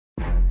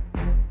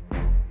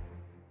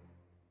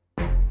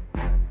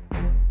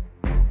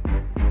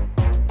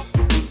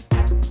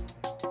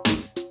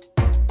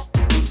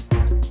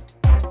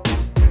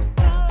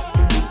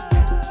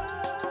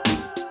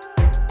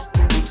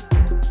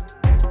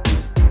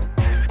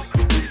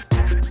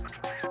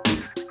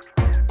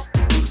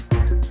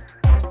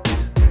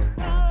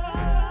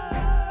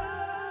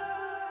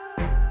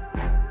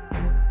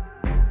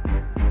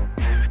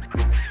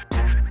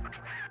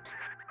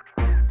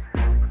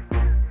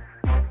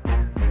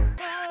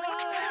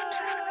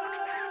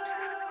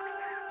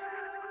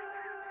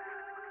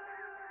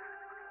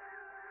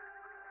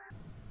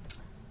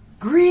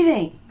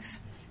Greetings.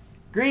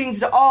 Greetings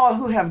to all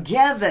who have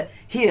gathered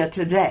here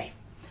today.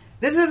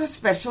 This is a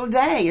special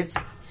day. It's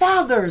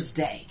Father's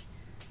Day.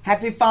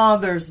 Happy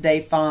Father's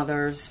Day,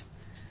 fathers.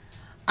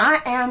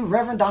 I am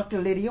Reverend Dr.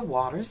 Lydia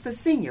Waters, the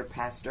senior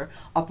pastor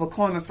of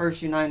Pacoima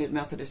First United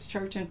Methodist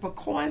Church in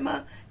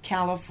Pacoima,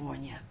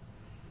 California.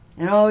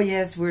 And oh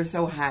yes, we're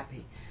so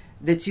happy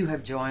that you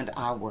have joined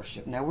our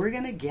worship. Now we're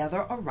going to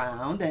gather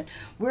around and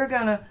we're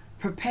going to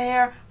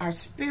prepare our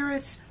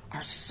spirits,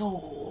 our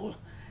soul,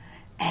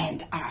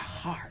 and our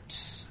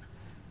hearts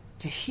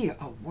to hear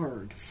a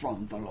word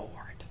from the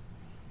Lord.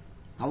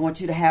 I want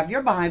you to have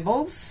your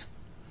Bibles.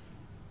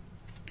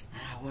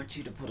 And I want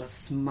you to put a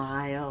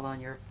smile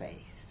on your face.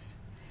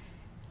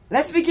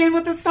 Let's begin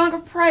with a song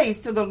of praise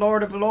to the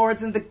Lord of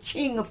Lords and the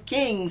King of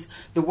Kings.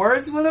 The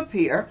words will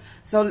appear,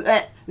 so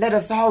let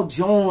us all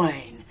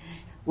join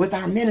with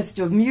our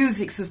minister of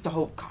music, Sister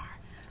Hope Carr,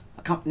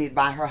 accompanied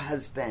by her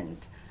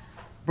husband,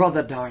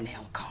 Brother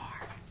Darnell Carr.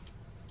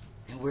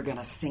 And we're going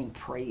to sing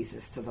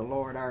praises to the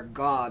Lord our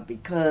God,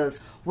 because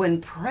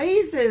when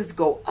praises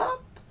go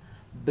up,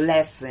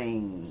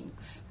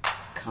 blessings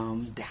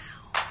come down.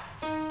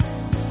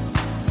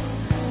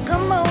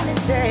 Come on and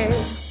say,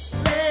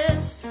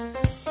 blessed,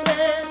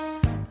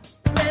 blessed,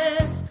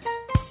 blessed,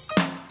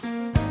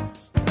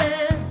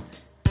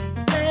 blessed,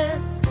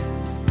 blessed,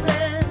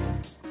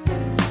 blessed.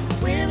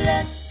 We're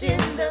blessed in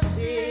the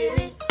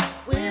city,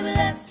 we're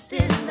blessed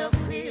in the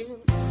field.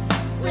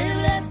 We're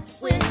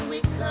blessed when we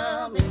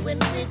come and when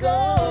we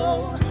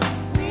go.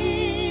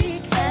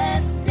 We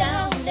cast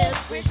down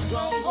every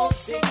stronghold,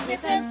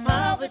 sickness and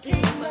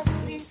poverty must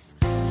cease,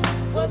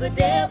 for the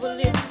devil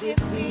is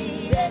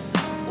defeated.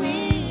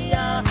 We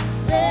are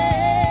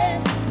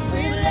blessed.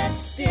 We're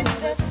blessed in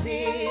the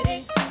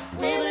city,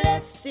 we're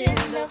blessed in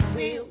the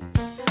field.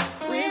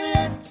 We're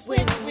blessed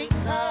when we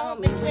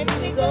come and when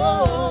we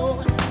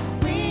go.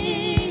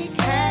 We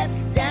cast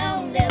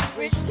down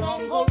every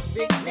stronghold,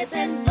 sickness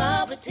and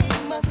poverty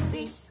must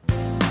cease,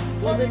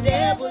 for the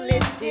devil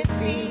is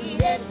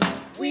defeated.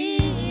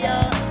 We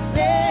are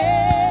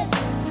blessed.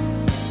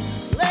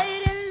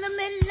 Late in the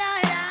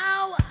midnight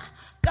hour,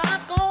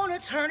 God's gonna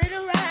turn it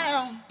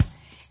around.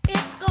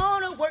 It's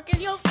gonna work in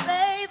your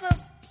favor.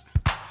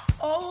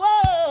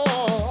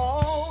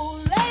 Oh,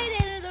 late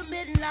in the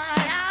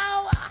midnight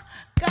hour,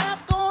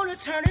 God's gonna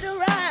turn it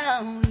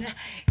around.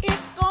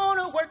 It's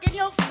gonna work in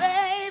your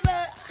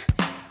favor.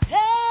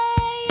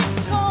 Hey,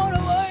 it's gonna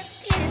work.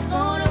 It's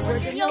gonna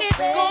work in your favor.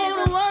 It's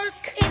gonna work.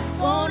 It's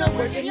gonna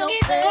work in your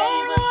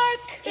favor.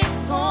 It's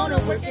gonna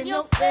work in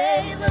your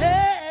favor.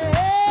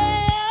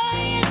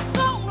 Hey, it's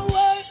gonna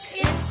work.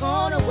 It's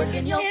gonna work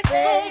in your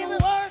favor.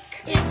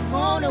 It's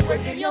gonna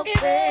work in your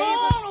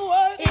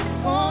favor. It's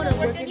gonna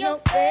work in your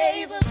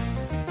favor.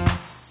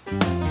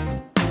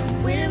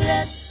 We're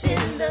blessed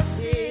in the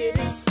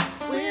city,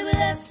 we're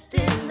blessed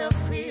in the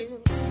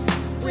field.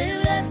 We're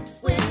blessed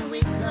when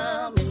we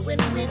come and when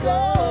we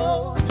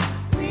go.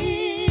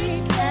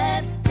 We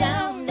cast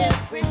down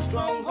every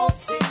stronghold,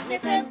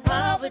 sickness and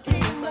poverty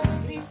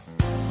must cease,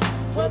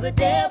 for the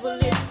devil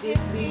is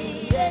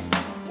defeated.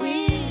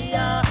 We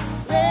are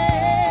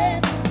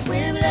blessed.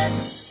 We're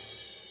blessed.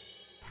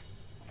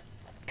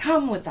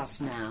 Come with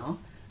us now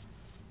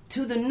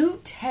to the New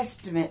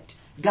Testament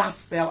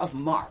Gospel of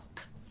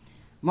Mark.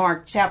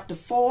 Mark chapter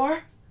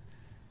 4,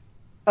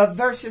 of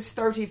verses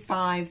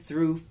 35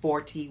 through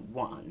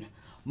 41.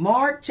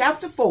 Mark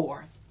chapter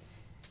 4,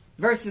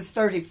 verses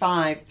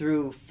 35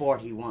 through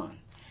 41.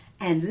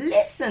 And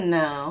listen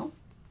now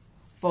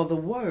for the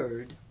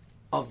word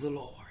of the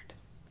Lord.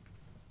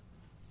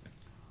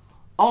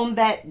 On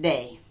that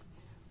day,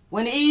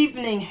 when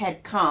evening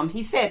had come,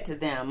 he said to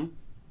them,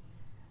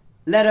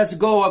 "Let us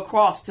go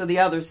across to the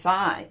other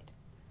side."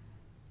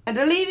 And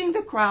leaving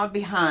the crowd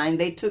behind,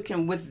 they took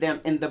him with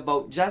them in the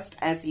boat, just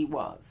as he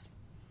was.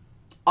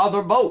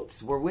 Other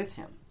boats were with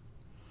him.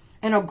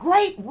 And a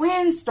great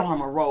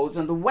windstorm arose,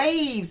 and the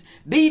waves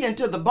beat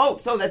into the boat,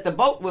 so that the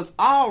boat was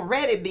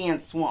already being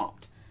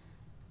swamped.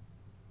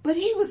 But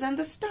he was in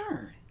the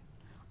stern,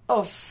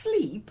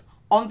 asleep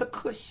on the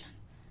cushion.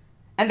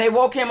 And they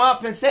woke him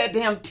up and said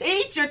to him,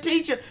 "Teacher,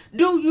 teacher,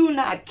 do you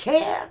not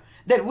care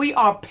that we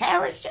are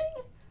perishing?"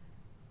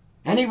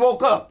 And he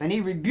woke up and he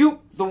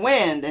rebuked the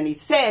wind and he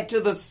said to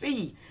the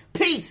sea,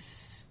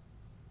 "Peace,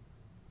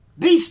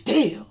 be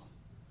still."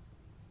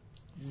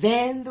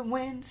 Then the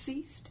wind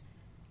ceased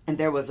and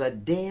there was a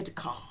dead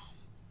calm.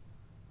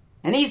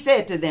 And he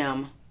said to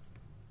them,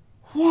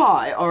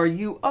 "Why are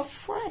you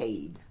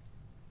afraid?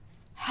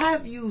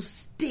 Have you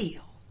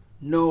still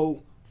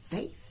no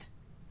faith?"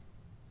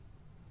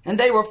 And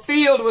they were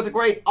filled with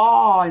great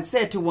awe and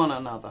said to one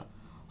another,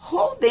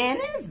 "Who then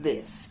is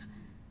this,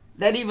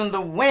 that even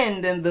the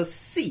wind and the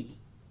sea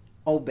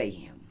obey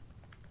him?"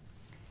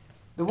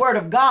 The word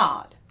of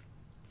God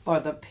for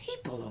the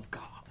people of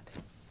God.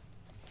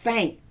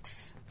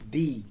 Thanks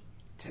be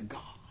to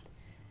God.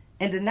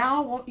 And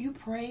now won't you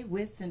pray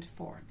with and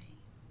for me?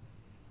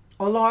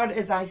 Oh Lord,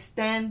 as I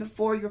stand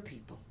before your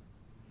people,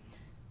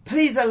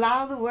 please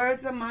allow the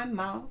words of my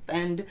mouth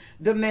and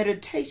the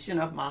meditation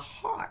of my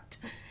heart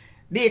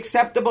be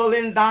acceptable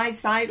in thy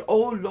sight,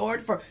 O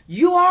Lord, for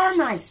you are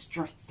my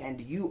strength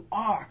and you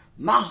are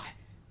my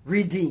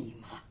Redeemer.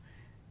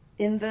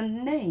 In the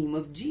name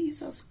of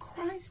Jesus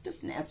Christ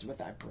of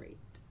Nazareth, I pray.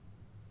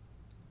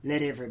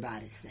 Let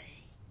everybody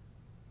say,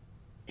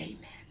 amen.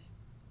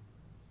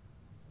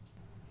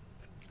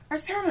 Our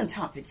sermon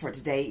topic for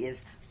today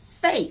is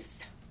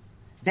faith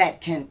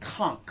that can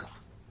conquer.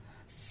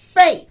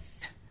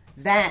 Faith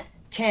that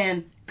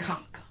can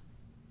conquer.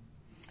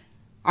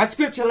 Our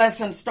scripture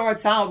lesson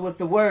starts out with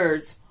the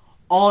words,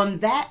 on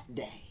that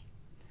day.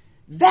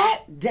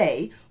 That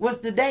day was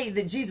the day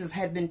that Jesus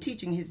had been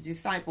teaching his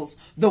disciples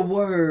the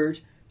word.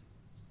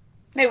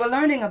 They were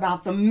learning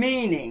about the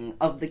meaning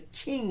of the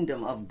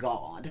kingdom of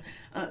God.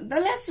 The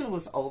lesson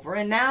was over,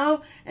 and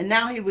now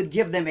he would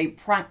give them a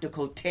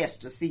practical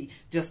test to see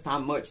just how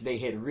much they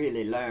had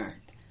really learned.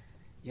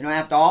 You know,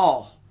 after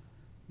all,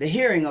 the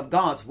hearing of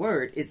God's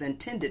word is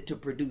intended to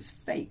produce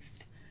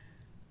faith.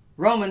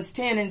 Romans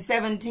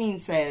 10:17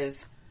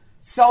 says,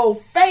 so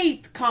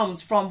faith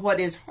comes from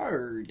what is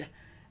heard,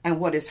 and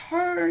what is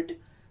heard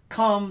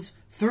comes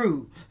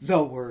through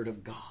the word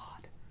of God.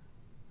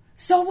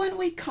 So when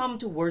we come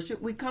to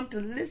worship, we come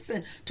to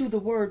listen to the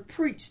word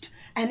preached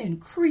and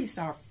increase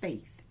our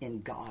faith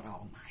in God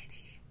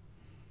Almighty.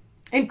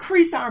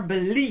 Increase our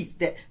belief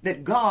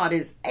that God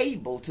is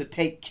able to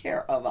take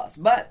care of us.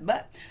 But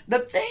the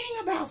thing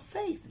about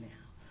faith now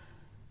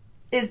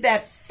is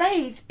that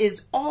faith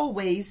is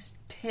always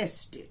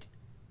tested.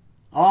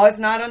 Oh, it's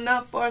not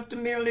enough for us to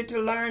merely to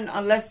learn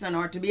a lesson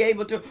or to be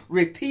able to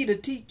repeat a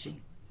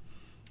teaching.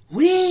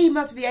 We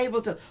must be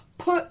able to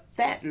put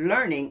that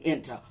learning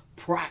into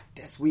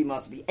practice. We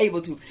must be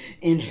able to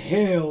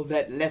inhale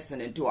that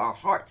lesson into our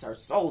hearts, our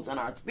souls, and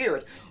our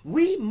spirit.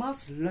 We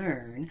must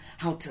learn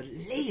how to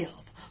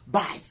live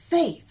by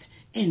faith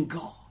in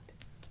God.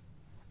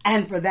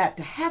 And for that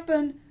to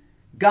happen,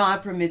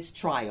 God permits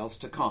trials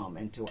to come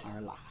into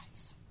our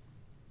lives.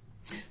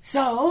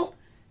 So,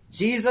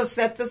 Jesus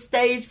set the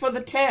stage for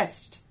the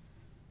test.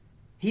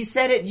 He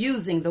set it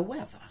using the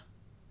weather.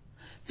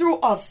 Through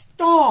a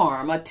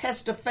storm, a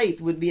test of faith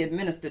would be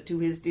administered to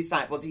his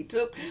disciples. He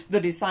took the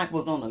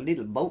disciples on a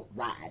little boat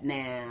ride.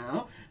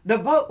 Now, the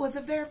boat was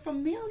a very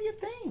familiar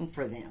thing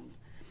for them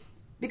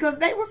because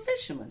they were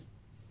fishermen.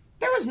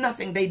 There was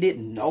nothing they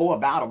didn't know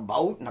about a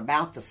boat and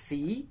about the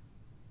sea.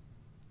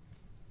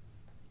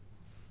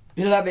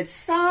 Beloved,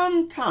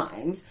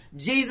 sometimes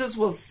Jesus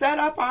will set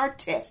up our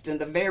test in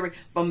the very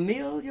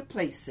familiar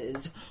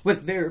places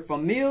with very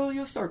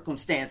familiar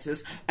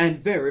circumstances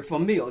and very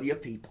familiar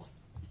people.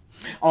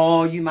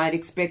 Oh, you might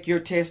expect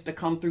your test to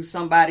come through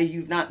somebody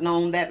you've not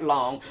known that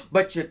long,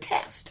 but your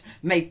test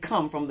may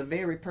come from the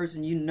very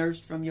person you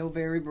nursed from your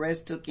very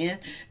breast, took in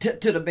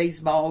to the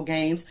baseball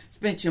games,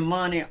 spent your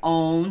money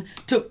on,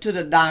 took to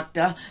the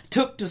doctor,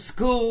 took to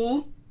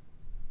school.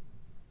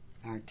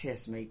 Our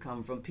test may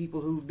come from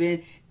people who've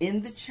been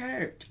in the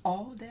church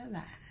all their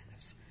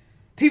lives.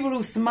 People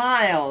who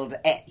smiled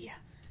at you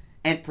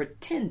and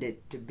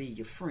pretended to be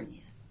your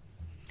friend.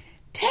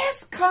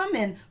 Tests come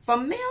in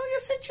familiar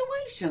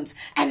situations,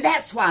 and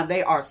that's why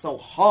they are so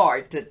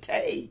hard to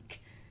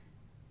take.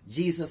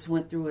 Jesus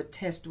went through a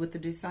test with the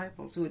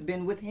disciples who had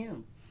been with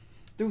him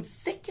through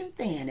thick and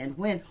thin, and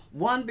when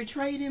one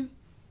betrayed him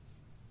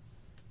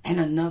and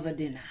another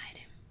denied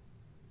him.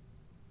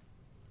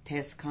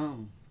 Tests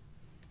come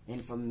in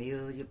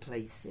familiar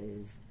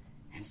places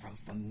and from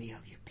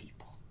familiar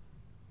people.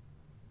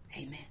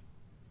 Amen.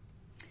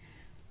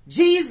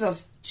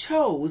 Jesus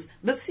chose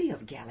the Sea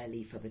of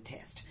Galilee for the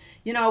test.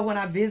 You know, when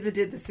I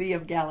visited the Sea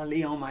of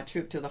Galilee on my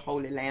trip to the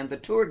Holy Land, the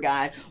tour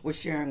guide was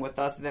sharing with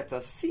us that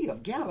the Sea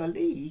of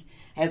Galilee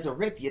has a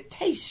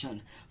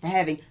reputation for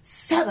having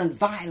sudden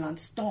violent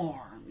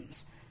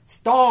storms.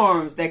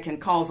 Storms that can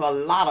cause a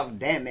lot of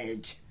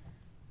damage.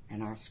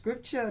 And our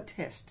scripture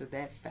attests to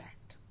that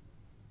fact.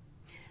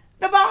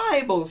 The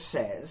Bible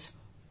says,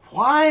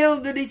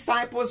 while the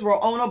disciples were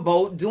on a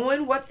boat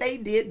doing what they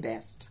did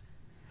best,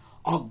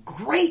 a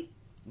great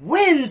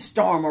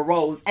windstorm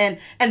arose and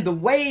the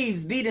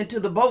waves beat into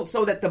the boat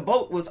so that the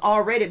boat was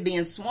already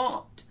being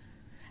swamped.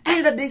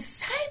 And the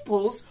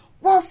disciples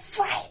were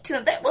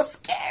frightened. They were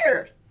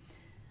scared.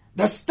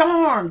 The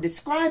storm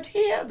described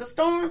here,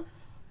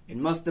 it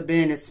must have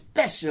been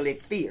especially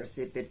fierce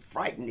if it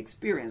frightened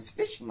experienced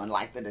fishermen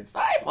like the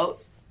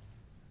disciples.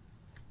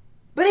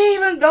 But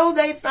even though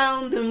they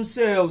found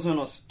themselves in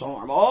a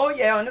storm,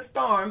 in a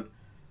storm,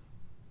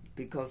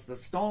 because the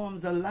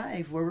storms of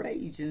life were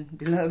raging,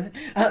 beloved,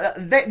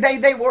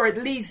 they were at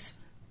least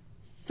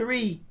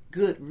 3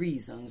 good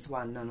reasons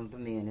why none of the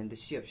men in the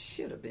ship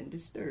should have been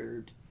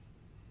disturbed.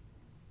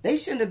 They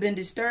shouldn't have been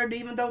disturbed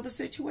even though the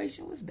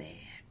situation was bad.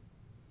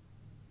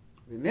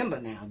 Remember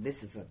now,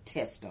 this is a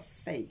test of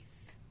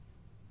faith.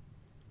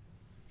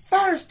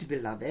 First,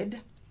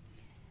 beloved,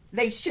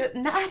 they should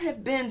not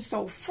have been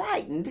so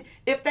frightened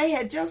if they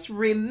had just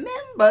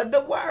remembered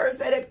the words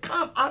that had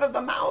come out of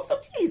the mouth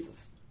of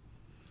Jesus.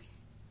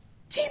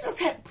 Jesus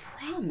had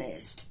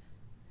promised.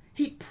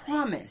 He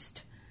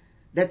promised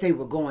that they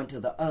were going to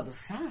the other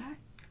side.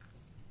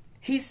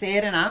 he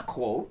said, and I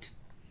quote,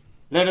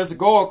 "Let us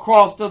go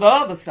across to the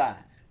other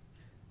side."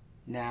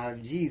 Now,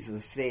 if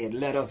Jesus said,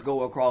 "Let us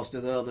go across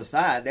to the other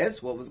side,"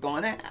 that's what was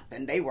going to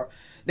happen. They were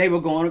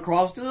going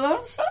across to the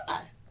other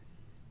side.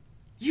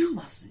 You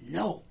must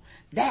know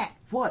that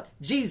what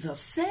Jesus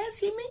says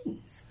he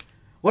means.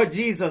 What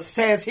Jesus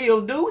says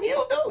he'll do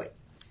it.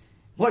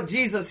 What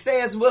Jesus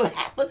says will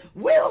happen.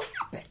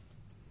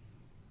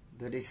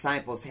 The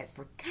disciples had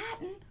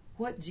forgotten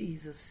what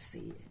Jesus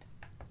said.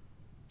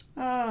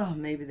 Oh,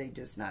 maybe they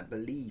just not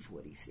believe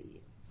what he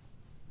said.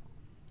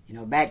 You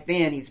know, back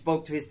then he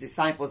spoke to his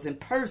disciples in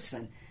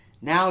person.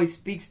 Now he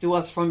speaks to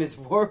us from his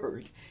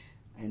word.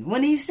 And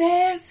when he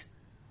says,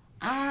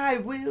 "I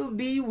will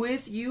be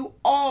with you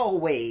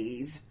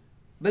always,"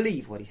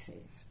 believe what he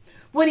says.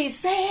 When he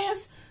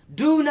says,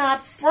 "Do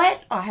not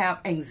fret or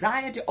have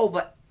anxiety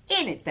over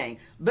anything,"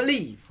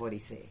 believe what he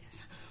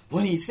says.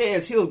 When he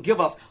says he'll give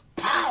us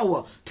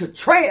power to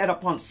tread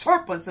upon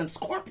serpents and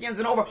scorpions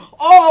and over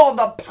all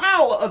the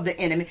power of the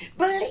enemy,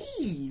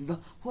 believe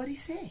what he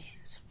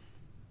says.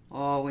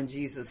 Oh, when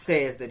Jesus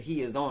says that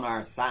he is on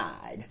our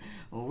side,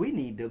 we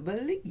need to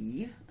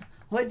believe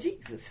what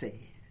Jesus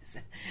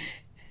says.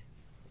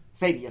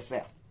 Say to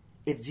yourself,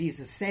 if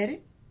Jesus said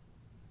it,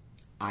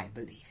 I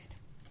believe it.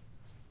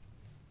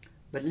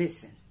 But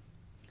listen,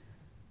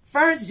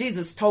 first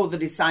Jesus told the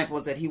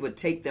disciples that he would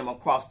take them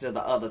across to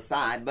the other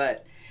side,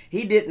 but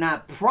he did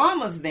not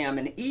promise them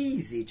an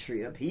easy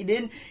trip. He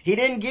didn't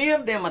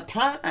give them a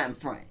time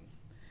frame.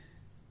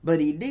 But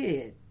he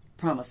did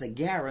promise a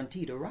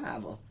guaranteed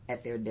arrival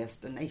at their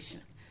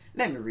destination.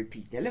 Let me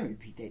repeat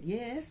that.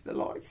 Yes, the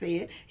Lord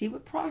said he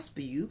would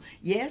prosper you.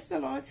 Yes, the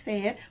Lord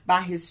said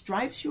by his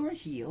stripes you are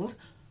healed.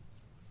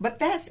 But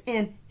that's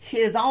in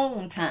his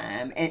own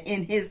time and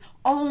in his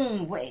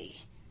own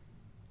way.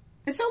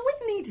 And so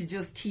we need to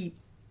just keep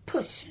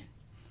pushing.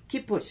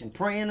 Keep pushing,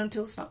 praying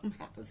until something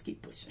happens.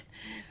 Keep pushing.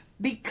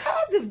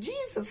 Because if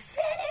Jesus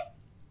said it,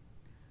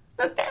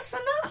 look, that's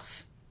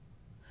enough.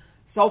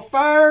 So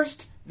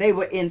first, they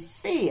were in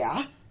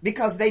fear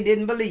because they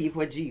didn't believe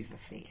what Jesus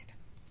said.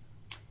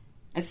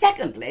 And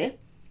secondly,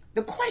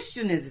 the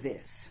question is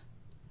this: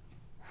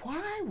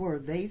 why were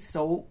they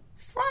so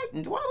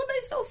frightened? Why were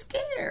they so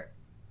scared?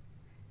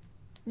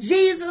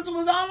 Jesus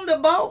was on the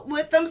boat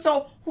with them,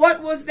 so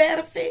what was there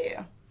to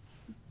fear?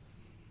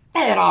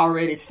 They had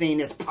already seen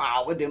his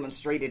power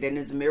demonstrated in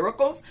his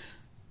miracles.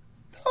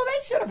 So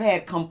they should have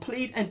had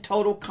complete and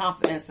total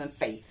confidence and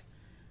faith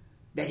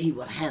that he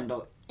would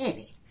handle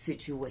any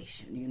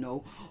situation. You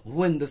know,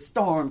 when the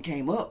storm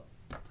came up,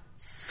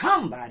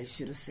 somebody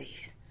should have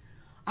said,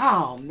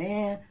 "Oh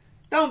man,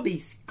 don't be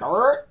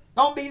scared.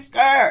 Don't be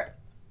scared.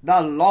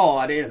 The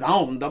Lord is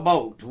on the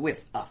boat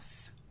with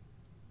us."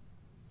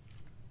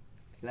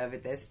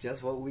 Beloved, that's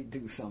just what we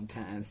do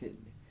sometimes, isn't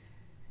it?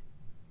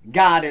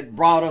 God had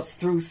brought us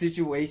through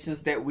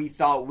situations that we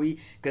thought we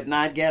could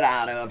not get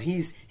out of.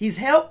 He's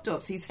helped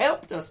us. He's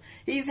helped us.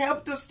 He's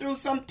helped us through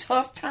some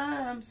tough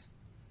times.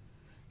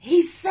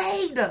 He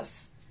saved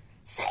us.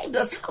 Saved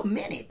us how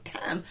many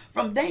times?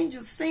 From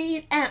dangers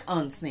seen and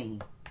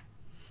unseen.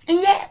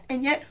 And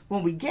yet,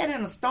 when we get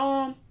in a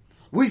storm,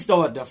 we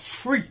start to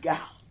freak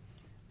out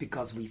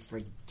because we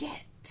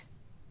forget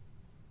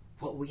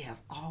what we have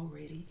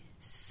already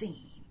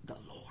seen the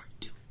Lord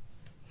do.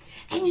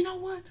 And you know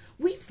what?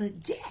 We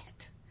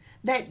forget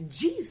that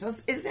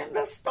Jesus is in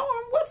the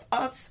storm with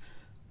us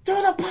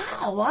through the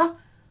power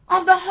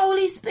of the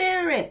Holy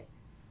Spirit.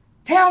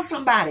 Tell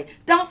somebody,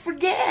 don't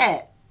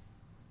forget.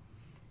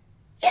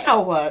 You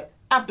know what?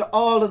 After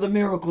all of the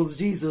miracles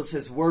Jesus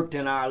has worked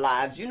in our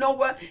lives, you know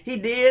what he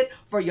did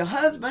for your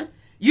husband?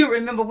 You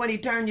remember when he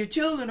turned your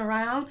children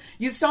around?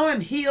 You saw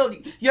him heal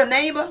your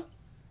neighbor?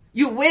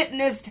 You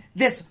witnessed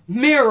this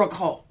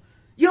miracle.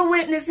 You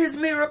witnessed his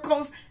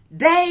miracles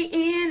day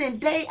in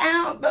and day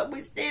out, but we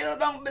still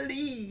don't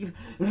believe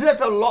that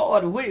the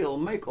Lord will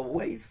make a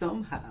way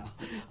somehow.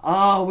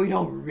 Oh, we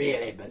don't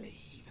really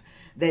believe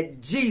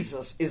that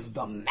Jesus is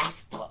the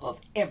master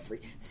of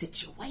every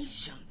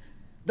situation,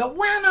 the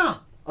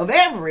winner of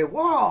every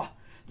war,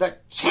 the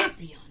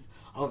champion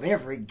of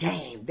every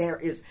game. There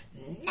is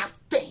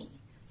nothing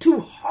too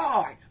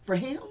hard for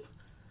him.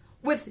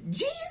 With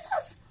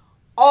Jesus,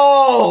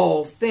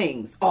 all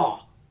things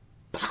are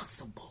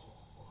possible.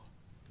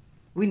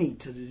 We need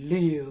to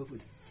live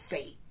with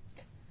faith,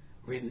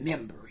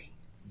 remembering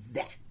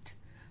that.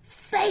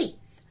 Faith.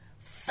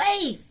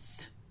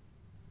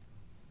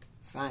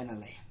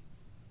 Finally,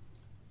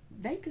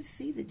 they could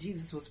see that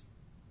Jesus was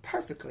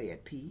perfectly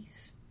at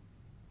peace,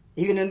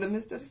 even in the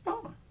midst of the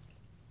storm.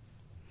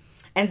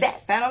 And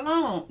that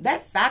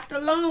fact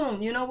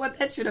alone, you know what?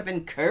 That should have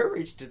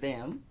encouraged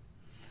them.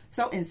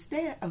 So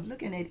instead of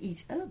looking at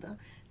each other,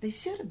 they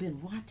should have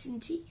been watching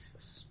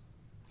Jesus.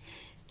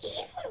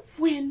 Even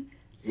when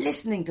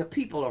listening to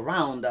people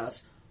around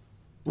us,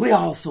 we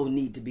also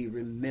need to be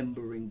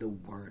remembering the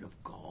Word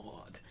of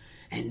God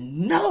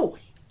and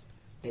knowing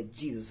that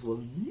Jesus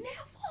will never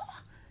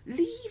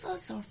leave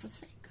us or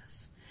forsake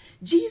us.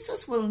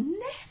 Jesus will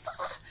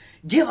never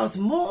give us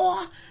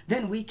more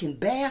than we can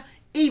bear,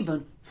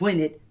 even when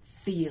it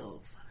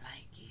feels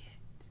like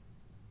it.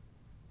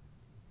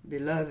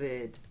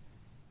 Beloved,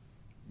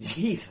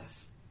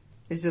 Jesus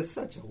is just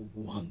such a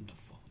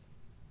wonderful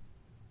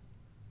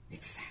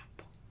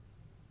example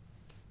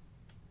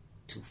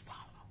to follow.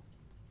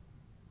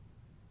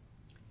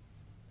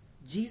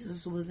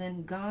 Jesus was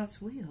in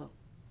God's will,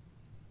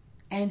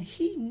 and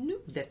he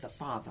knew that the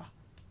Father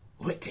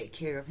would take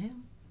care of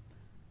him.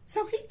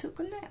 So he took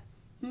a nap.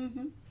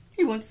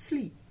 He went to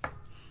sleep.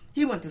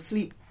 He went to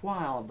sleep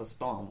while the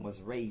storm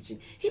was raging.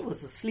 He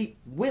was asleep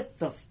with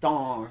the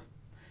storm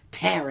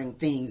tearing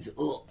things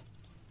up.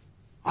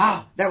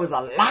 There was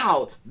a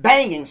loud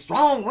banging,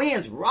 strong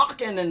winds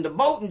rocking in the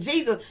boat, and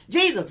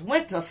Jesus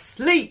went to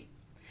sleep.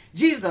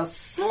 Jesus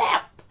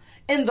slept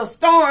in the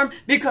storm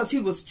because he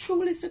was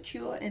truly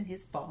secure in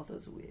his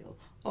Father's will.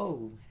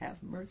 Oh,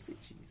 have mercy,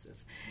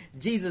 Jesus.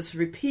 Jesus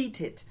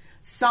repeated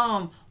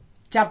Psalm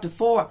chapter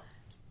 4,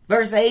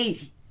 verse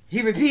 8.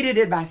 He repeated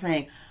it by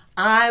saying,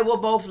 I will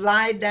both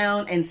lie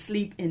down and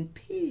sleep in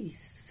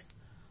peace.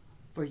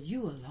 For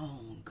you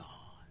alone, God,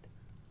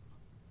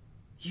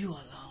 you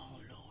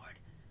alone, Lord,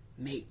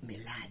 make me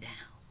lie down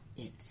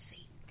in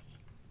safety.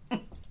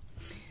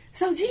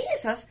 So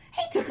Jesus,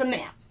 he took a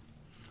nap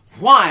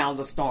while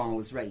the storm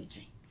was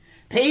raging.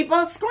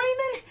 People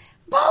screaming,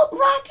 boat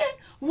rocking,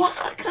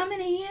 water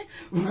coming in,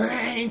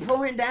 rain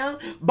pouring down,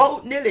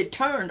 boat nearly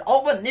turned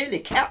over, nearly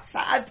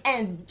capsized,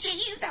 and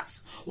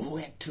Jesus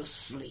went to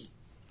sleep.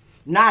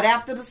 Not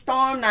after the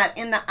storm, not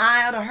in the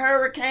eye of the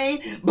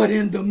hurricane, but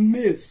in the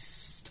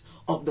midst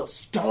of the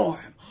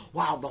storm.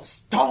 While the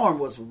storm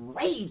was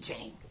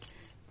raging,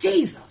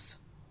 Jesus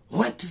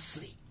went to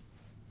sleep.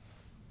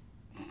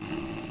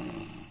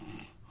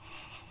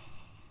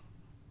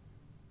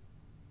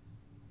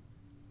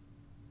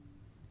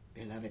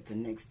 Beloved, the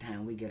next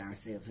time we get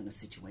ourselves in a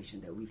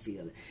situation that we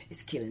feel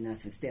is killing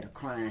us, instead of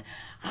crying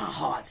our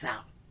hearts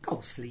out,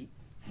 go sleep.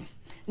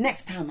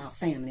 Next time our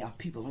family or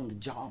people on the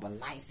job or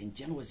life in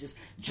general is just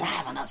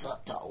driving us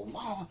up to a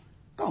wall,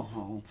 go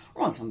home,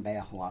 run some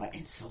bath water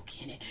and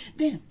soak in it.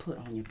 Then put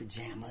on your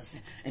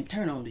pajamas and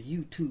turn on the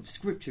YouTube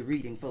scripture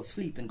reading for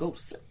sleep and go to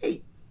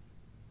sleep.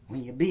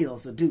 When your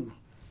bills are due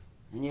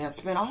and you have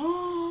spent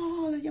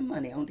all of your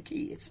money on the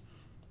kids,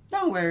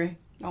 don't worry.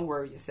 Don't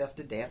worry yourself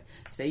to death.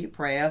 Say your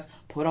prayers.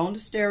 Put on the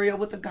stereo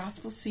with the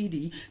gospel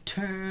CD.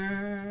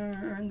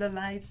 Turn the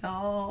lights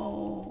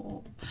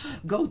on.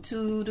 Go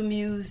to the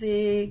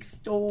music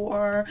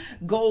store.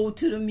 Go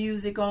to the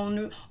music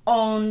on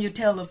your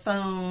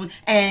telephone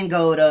and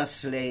go to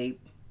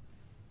sleep.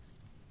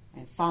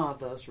 And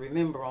fathers,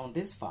 remember on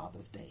this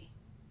Father's Day,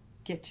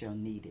 get your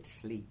needed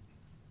sleep.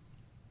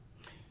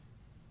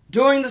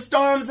 During the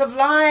storms of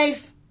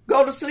life,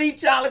 go to sleep,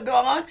 child of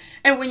God.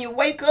 And when you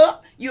wake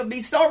up, you'll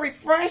be so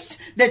refreshed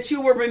that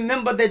you will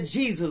remember that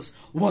Jesus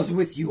was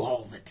with you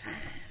all the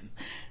time.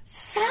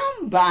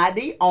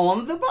 Somebody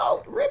on the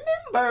boat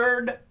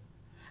remembered.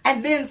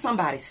 And then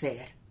somebody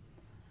said,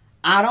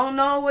 I don't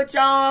know what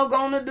y'all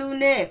gonna do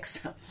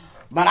next,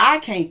 but I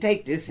can't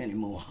take this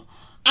anymore.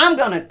 I'm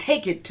gonna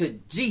take it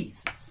to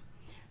Jesus.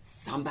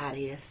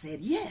 Somebody else said,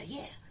 yeah,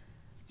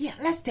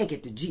 let's take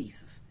it to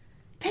Jesus.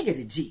 Take it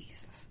to Jesus.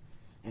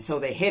 And so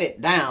they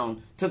headed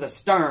down to the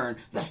stern.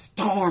 The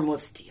storm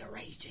was still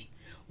raging.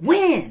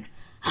 Wind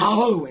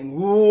howling,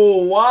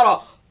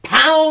 water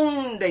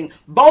pounding,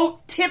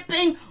 boat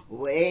tipping,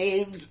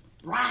 waves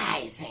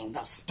rising.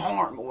 The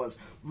storm was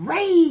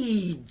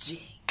raging.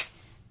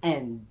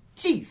 And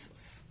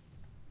Jesus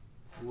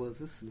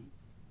was asleep.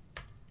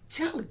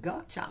 Child of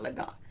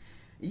God.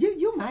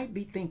 You might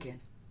be thinking,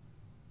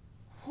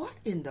 what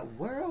in the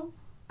world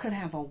could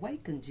have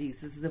awakened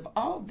Jesus if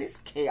all this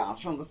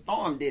chaos from the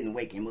storm didn't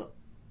wake him up?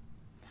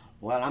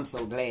 Well, I'm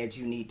so glad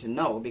you need to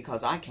know,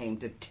 because I came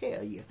to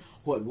tell you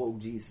what woke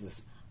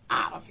Jesus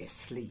out of his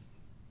sleep.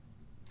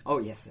 Oh,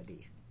 yes, I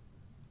did.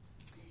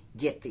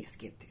 Get this.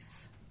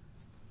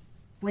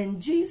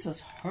 When Jesus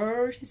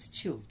heard his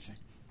children,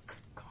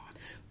 God,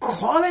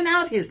 calling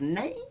out his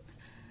name,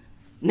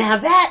 now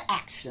that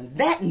action,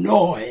 that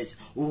noise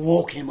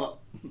woke him up.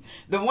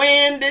 The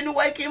wind didn't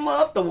wake him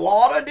up. The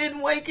water didn't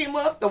wake him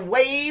up. The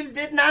waves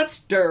did not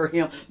stir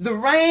him. The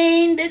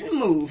rain didn't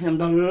move him.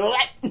 The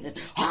lightning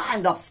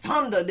and the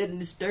thunder didn't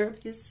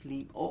disturb his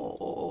sleep.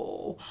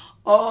 But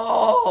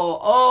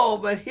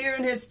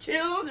hearing his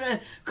children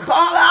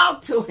call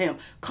out to him,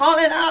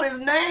 calling out his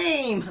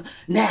name,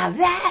 now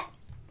that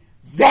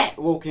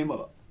woke him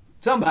up.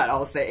 Somebody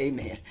all say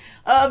amen.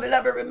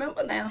 Beloved,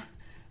 remember now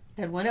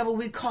that whenever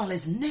we call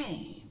his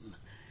name,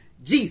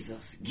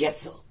 Jesus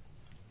gets up.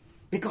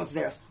 Because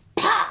there's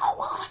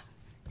power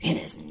in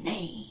his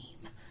name.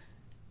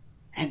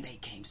 And they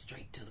came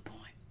straight to the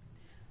point.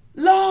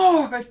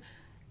 Lord,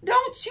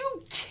 don't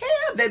you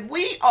care that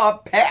we are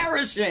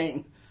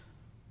perishing?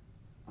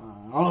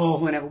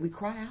 Whenever we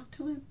cry out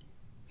to him,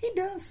 he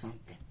does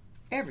something.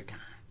 Every time.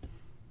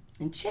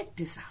 And check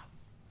this out.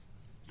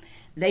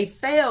 They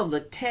failed the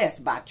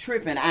test by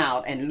tripping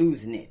out and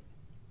losing it.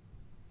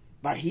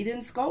 But he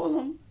didn't scold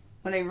them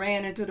when they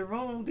ran into the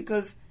room,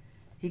 because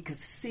he could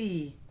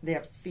see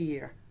their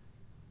fear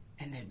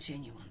and their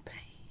genuine pain.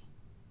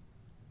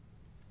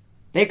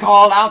 They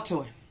called out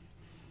to him.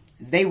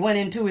 They went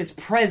into his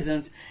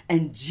presence,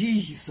 and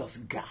Jesus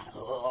got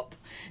up.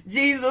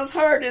 Jesus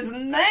heard his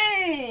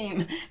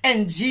name,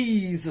 and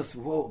Jesus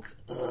woke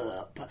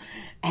up,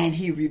 and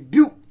he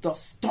rebuked the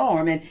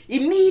storm, and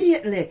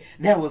immediately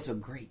there was a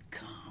great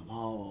calm.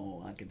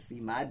 Oh, I can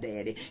see my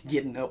daddy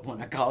getting up when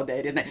I call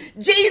daddy's name.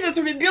 Jesus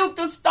rebuked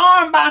the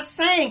storm by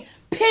saying,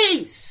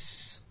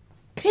 "Peace,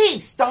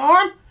 peace,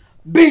 storm,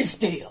 be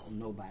still."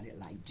 Nobody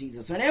like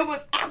Jesus. And it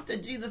was after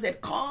Jesus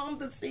had calmed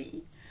the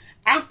sea,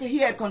 after he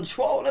had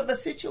control of the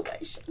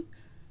situation,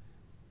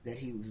 that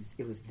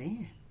it was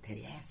then that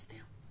he asked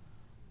them,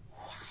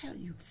 "Why are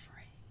you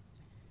afraid?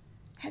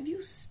 Have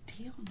you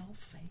still no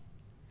faith?"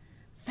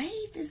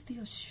 Faith is the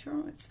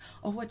assurance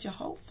of what you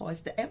hope for.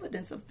 It's the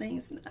evidence of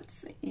things not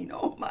seen.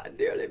 Oh, my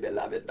dearly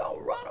beloved,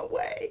 don't run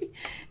away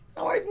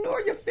or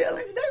ignore your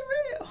feelings.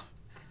 They're real.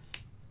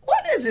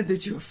 What is it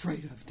that you're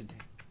afraid of today?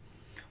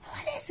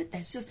 What is it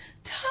that's just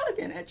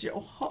tugging at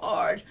your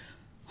heart?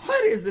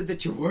 What is it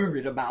that you're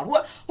worried about?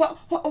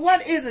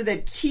 What is it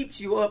that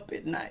keeps you up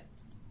at night?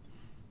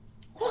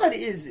 What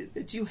is it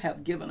that you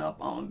have given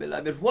up on,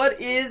 beloved? What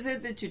is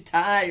it that you're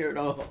tired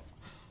of?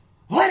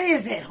 What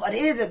is it? What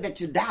is it that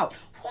you doubt?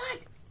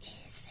 What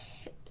is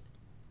it?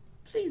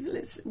 Please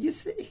listen. You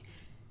see,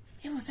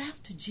 it was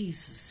after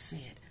Jesus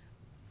said,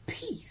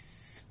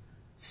 "Peace,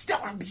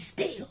 storm, be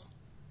still,"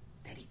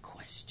 that he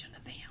questioned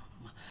them.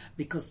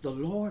 Because the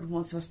Lord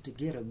wants us to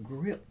get a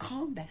grip.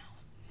 Calm down.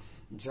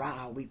 Dry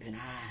our weeping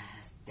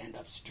eyes. Stand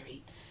up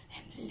straight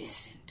and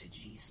listen to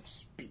Jesus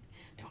speak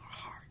to our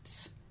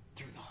hearts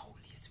through the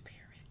Holy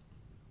Spirit.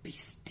 Be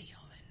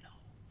still and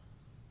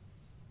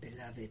know.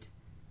 Beloved,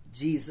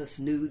 Jesus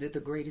knew that the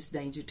greatest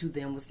danger to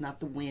them was not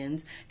the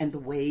winds and the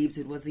waves.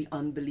 It was the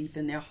unbelief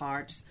in their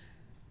hearts.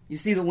 You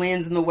see, the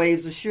winds and the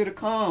waves are sure to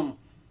come.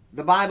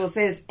 The Bible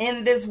says,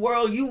 "In this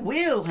world you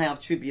will have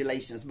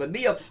tribulations, but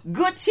be of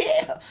good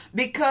cheer,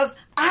 because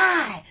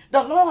I,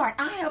 the Lord,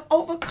 I have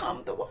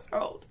overcome the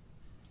world."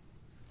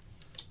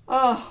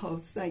 Oh,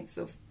 saints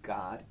of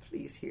God,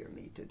 please hear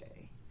me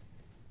today.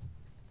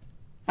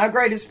 Our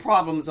greatest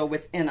problems are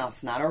within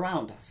us, not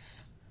around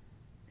us.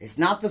 It's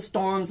not the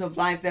storms of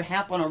life that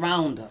happen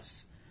around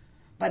us,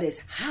 but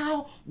it's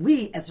how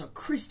we as a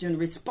Christian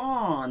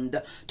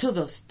respond to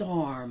the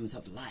storms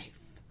of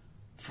life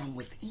from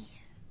within.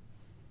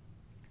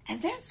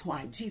 And that's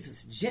why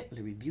Jesus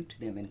gently rebuked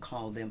them and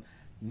called them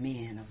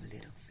men of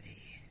little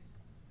faith.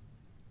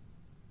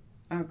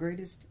 Our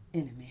greatest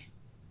enemy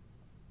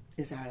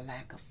is our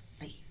lack of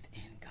faith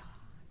in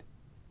God.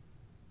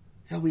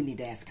 So we need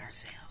to ask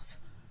ourselves,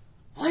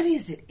 what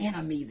is it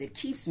in me that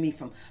keeps me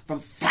from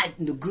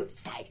fighting the good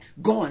fight,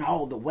 going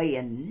all the way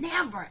and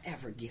never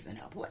ever giving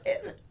up? What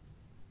is it?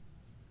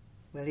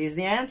 Well, here's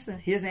the answer.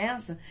 Here's the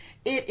answer.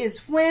 It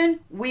is when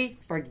we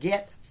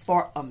forget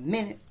for a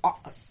minute or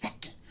a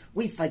second.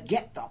 We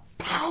forget the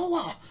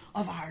power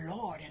of our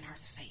Lord and our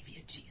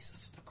Savior,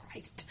 Jesus the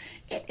Christ.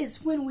 It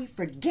is when we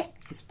forget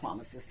his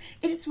promises.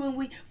 It is when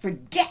we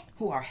forget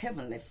who our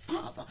Heavenly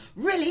Father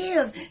really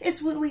is.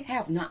 It's when we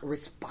have not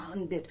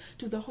responded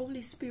to the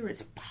Holy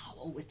Spirit's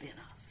power within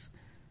us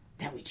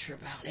that we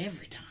trip out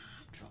every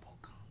time trouble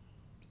comes.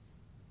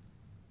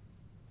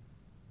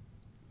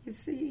 You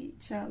see,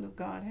 child of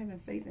God, having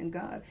faith in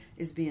God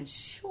is being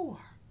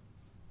sure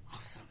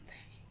of some things.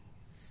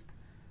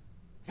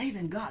 Faith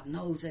in God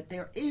knows that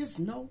there is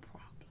no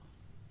problem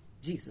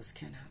Jesus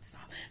cannot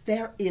solve.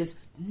 There is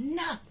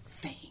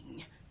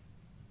nothing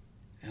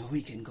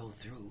we can go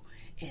through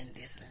in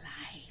this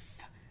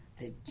life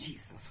that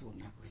Jesus will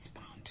not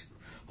respond to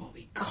when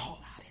we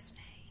call out his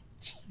name.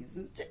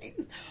 Jesus,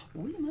 Jesus.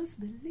 We must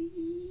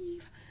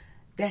believe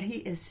that he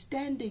is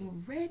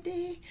standing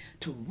ready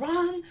to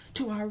run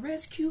to our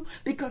rescue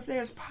because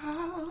there's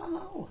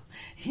power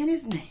in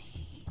his name.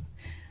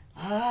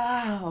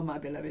 Oh, my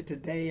beloved,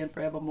 today and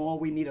forevermore,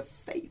 we need a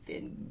faith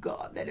in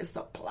God that is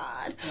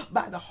supplied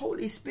by the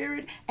Holy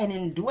Spirit and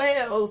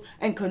indwells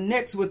and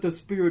connects with the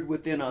Spirit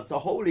within us. The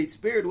Holy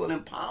Spirit will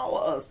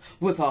empower us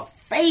with a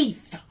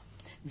faith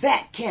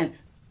that can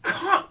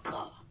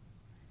conquer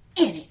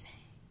anything.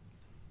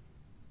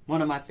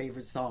 One of my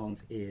favorite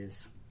songs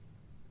is,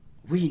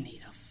 "We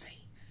need a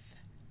faith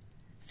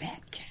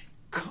that can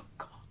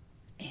conquer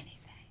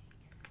anything."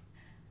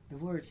 The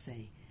words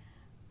say,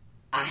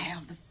 "I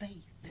have the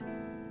faith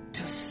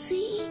to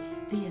see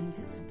the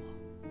invisible,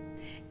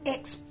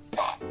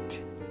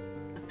 expect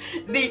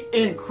the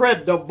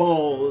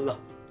incredible,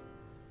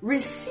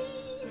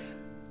 receive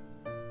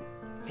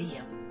the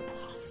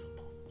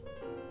impossible."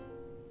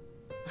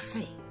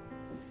 Faith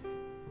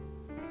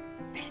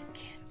that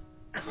can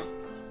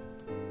conquer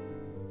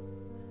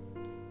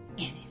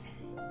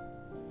anything.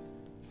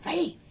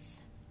 Faith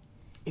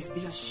is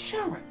the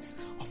assurance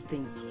of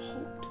things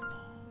hoped for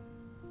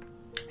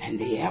and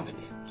the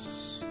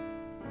evidence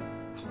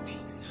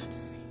things not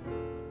seen.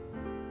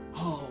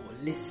 Oh,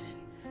 listen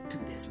to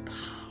this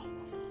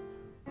powerful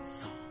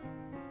song,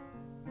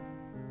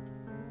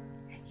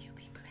 and you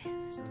be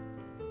blessed,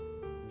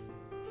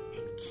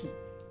 and keep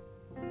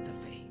the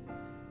faith.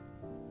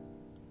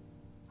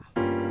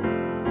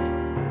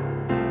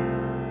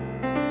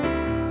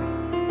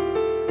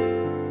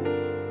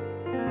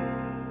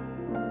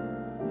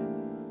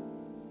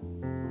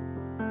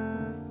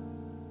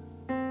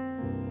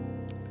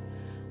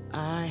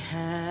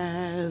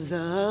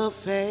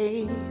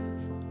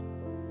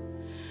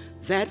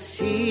 that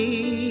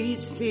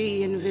sees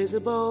the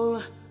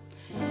invisible,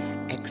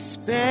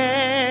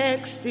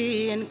 expects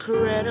the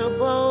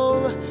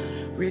incredible,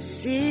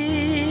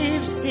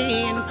 receives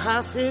the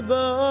impossible,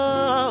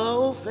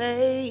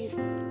 faith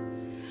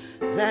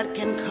that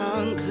can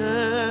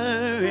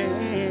conquer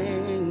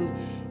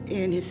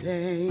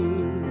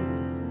anything,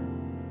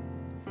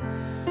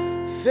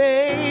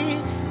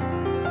 faith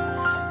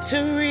to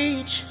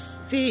reach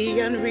the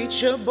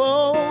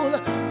unreachable,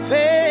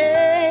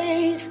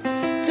 faith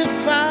to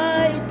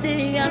fight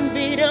the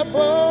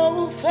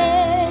unbeatable,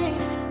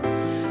 faith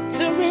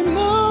to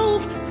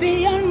remove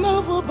the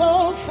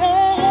unmovable,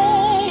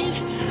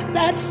 faith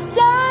that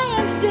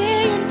stands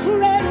the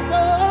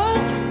incredible,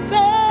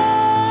 faith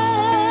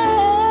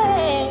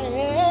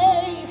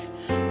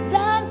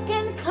that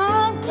can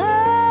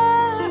conquer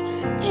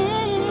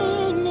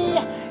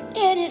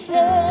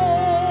anything,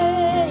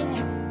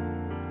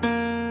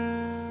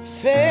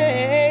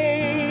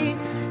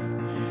 faith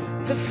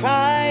to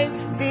fight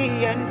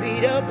the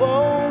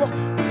unbeatable,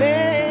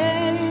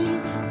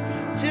 faith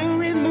to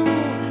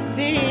remove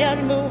the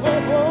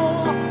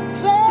unmovable,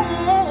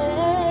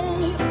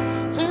 faith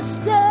to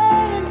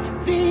stand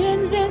the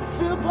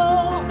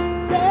invincible,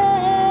 faith,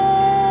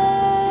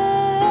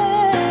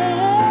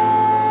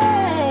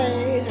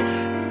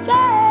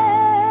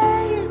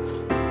 faith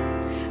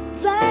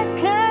that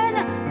can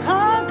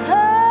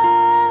conquer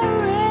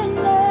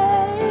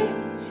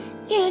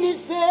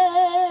anything.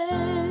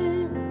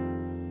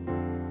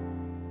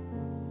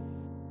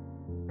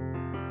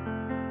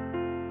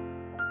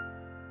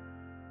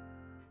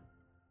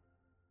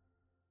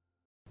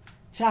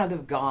 Child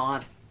of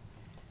God,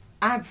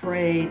 I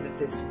pray that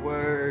this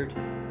word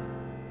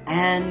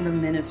and the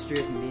ministry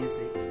of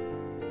music,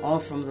 all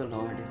from the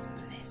Lord, has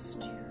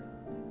blessed you.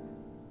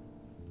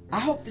 I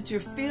hope that you're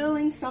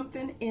feeling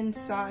something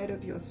inside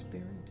of your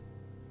spirit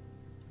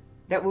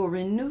that will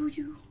renew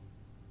you,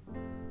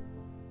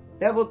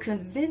 that will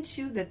convince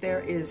you that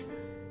there is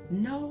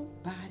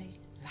nobody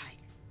like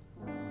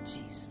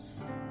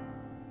Jesus,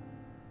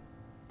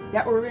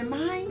 that will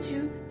remind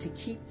you to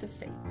keep the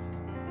faith.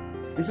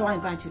 And so I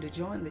invite you to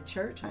join the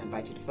church. I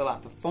invite you to fill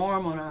out the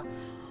form on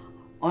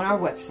our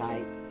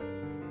website.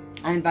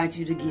 I invite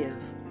you to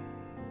give.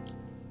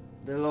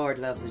 The Lord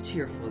loves a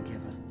cheerful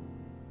giver.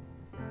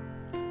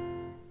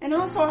 And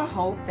also I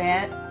hope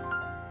that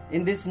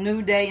in this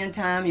new day and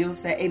time you'll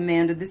say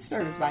amen to this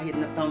service by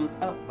hitting the thumbs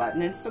up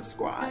button and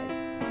subscribe.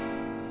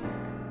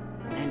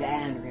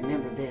 And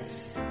remember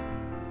this.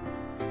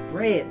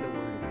 Spread the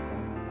word of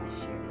God by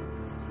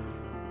sharing this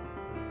video.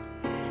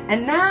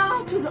 And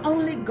now to the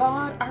only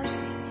God, our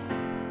Savior,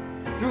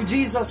 through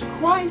Jesus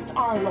Christ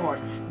our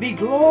Lord, be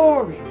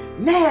glory,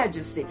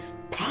 majesty,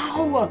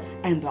 power,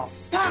 and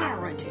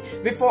authority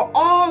before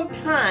all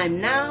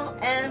time, now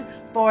and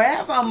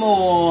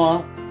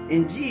forevermore.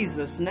 In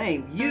Jesus'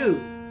 name, you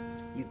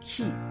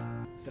keep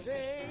the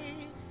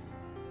faith.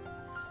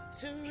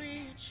 To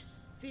reach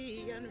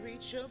the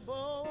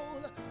unreachable,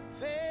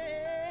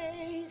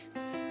 faith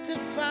to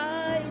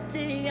fight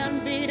the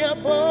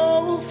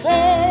unbeatable,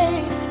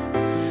 faith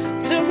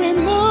to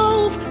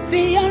remove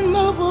the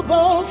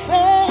unmovable,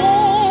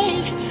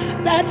 faith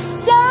that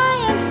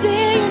stands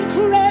the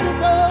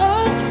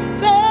incredible,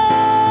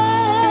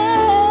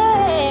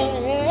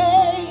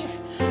 faith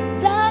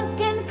that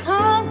can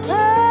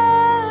conquer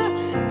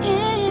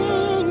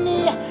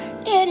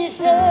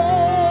anything,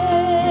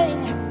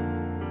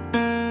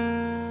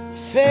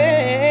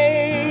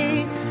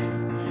 faith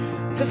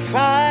to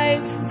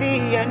fight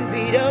the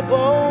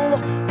unbeatable,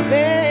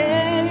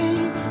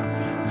 faith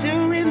to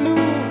remove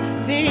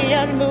the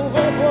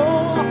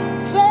unmovable,